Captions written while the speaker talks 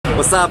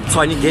What's up,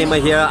 Tiny Gamer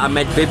here. I'm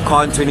at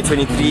VapeCon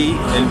 2023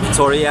 in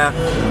Pretoria,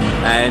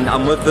 and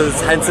I'm with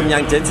this handsome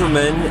young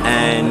gentleman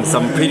and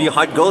some pretty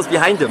hot girls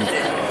behind him.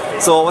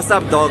 So what's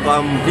up, dog?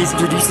 Please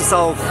introduce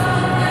yourself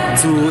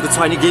to the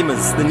Tiny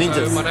Gamers, the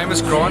ninjas. So my name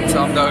is Grant.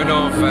 I'm the owner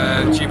of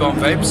Gbom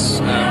Vapes.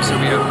 So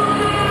we are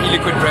an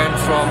e-liquid brand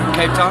from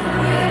Cape Town.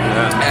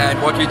 And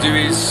what we do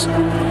is,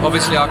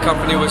 obviously our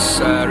company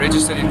was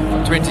registered in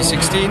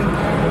 2016.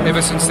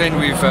 Ever since then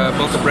we've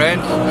built a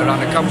brand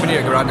around a company,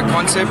 around a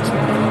concept.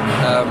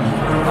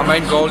 Our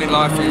main goal in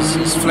life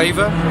is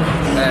flavor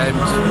and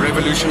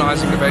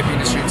revolutionizing the vaping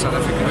industry in South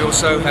Africa. We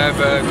also have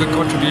a good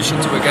contribution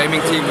to a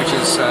gaming team, which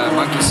is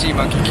Monkey See,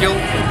 Monkey Kill.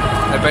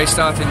 They're based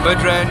out in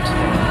Midrand.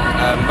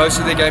 Most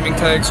of their gaming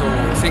tags or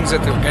things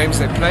that the games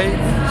they play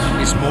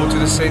is more to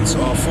the sense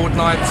of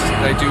Fortnite.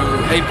 They do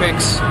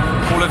Apex,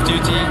 Call of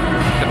Duty,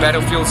 the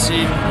Battlefield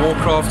scene,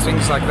 Warcraft,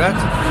 things like that.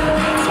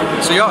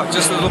 So yeah,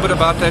 just a little bit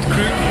about that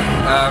crew.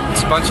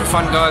 It's a bunch of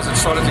fun guys that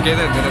started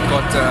together and then it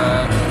got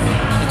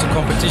into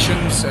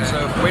competitions.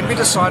 So when we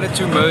decided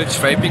to merge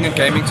vaping and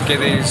gaming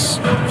together,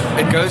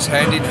 it goes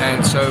hand in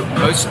hand. So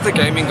most of the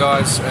gaming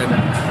guys, and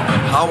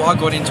how I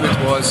got into it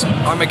was,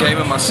 I'm a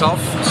gamer myself,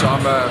 so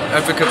I'm an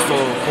advocate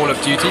for Call of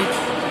Duty,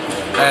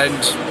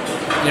 and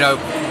you know,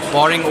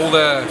 barring all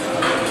the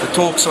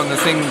talks on the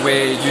thing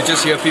where you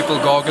just hear people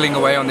gargling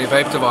away on their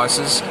vape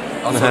devices,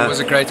 I thought it was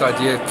a great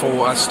idea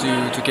for us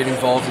to get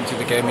involved into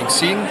the gaming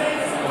scene.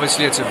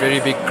 Obviously it's a very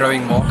big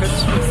growing market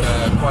with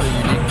quite a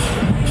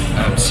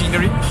unique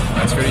scenery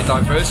that's very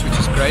diverse, which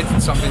is great.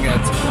 It's something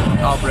that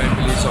our brand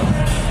believes on.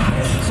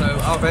 So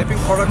our vaping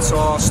products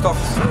are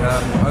stocked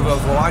over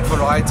a wide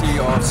variety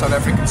of South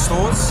African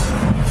stores,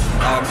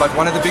 but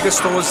one of the biggest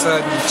stores,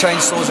 chain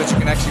stores that you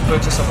can actually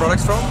purchase our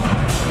products from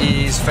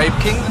is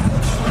Vaping.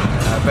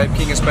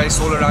 Vaping is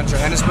based all around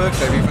Johannesburg.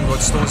 They've even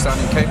got stores down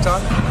in Cape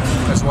Town,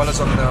 as well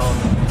as on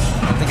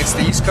I think it's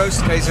the East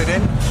Coast,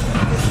 KZN.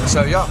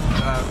 So yeah.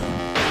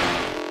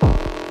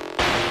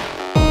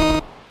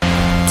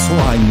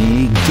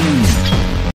 Tiny Gamer.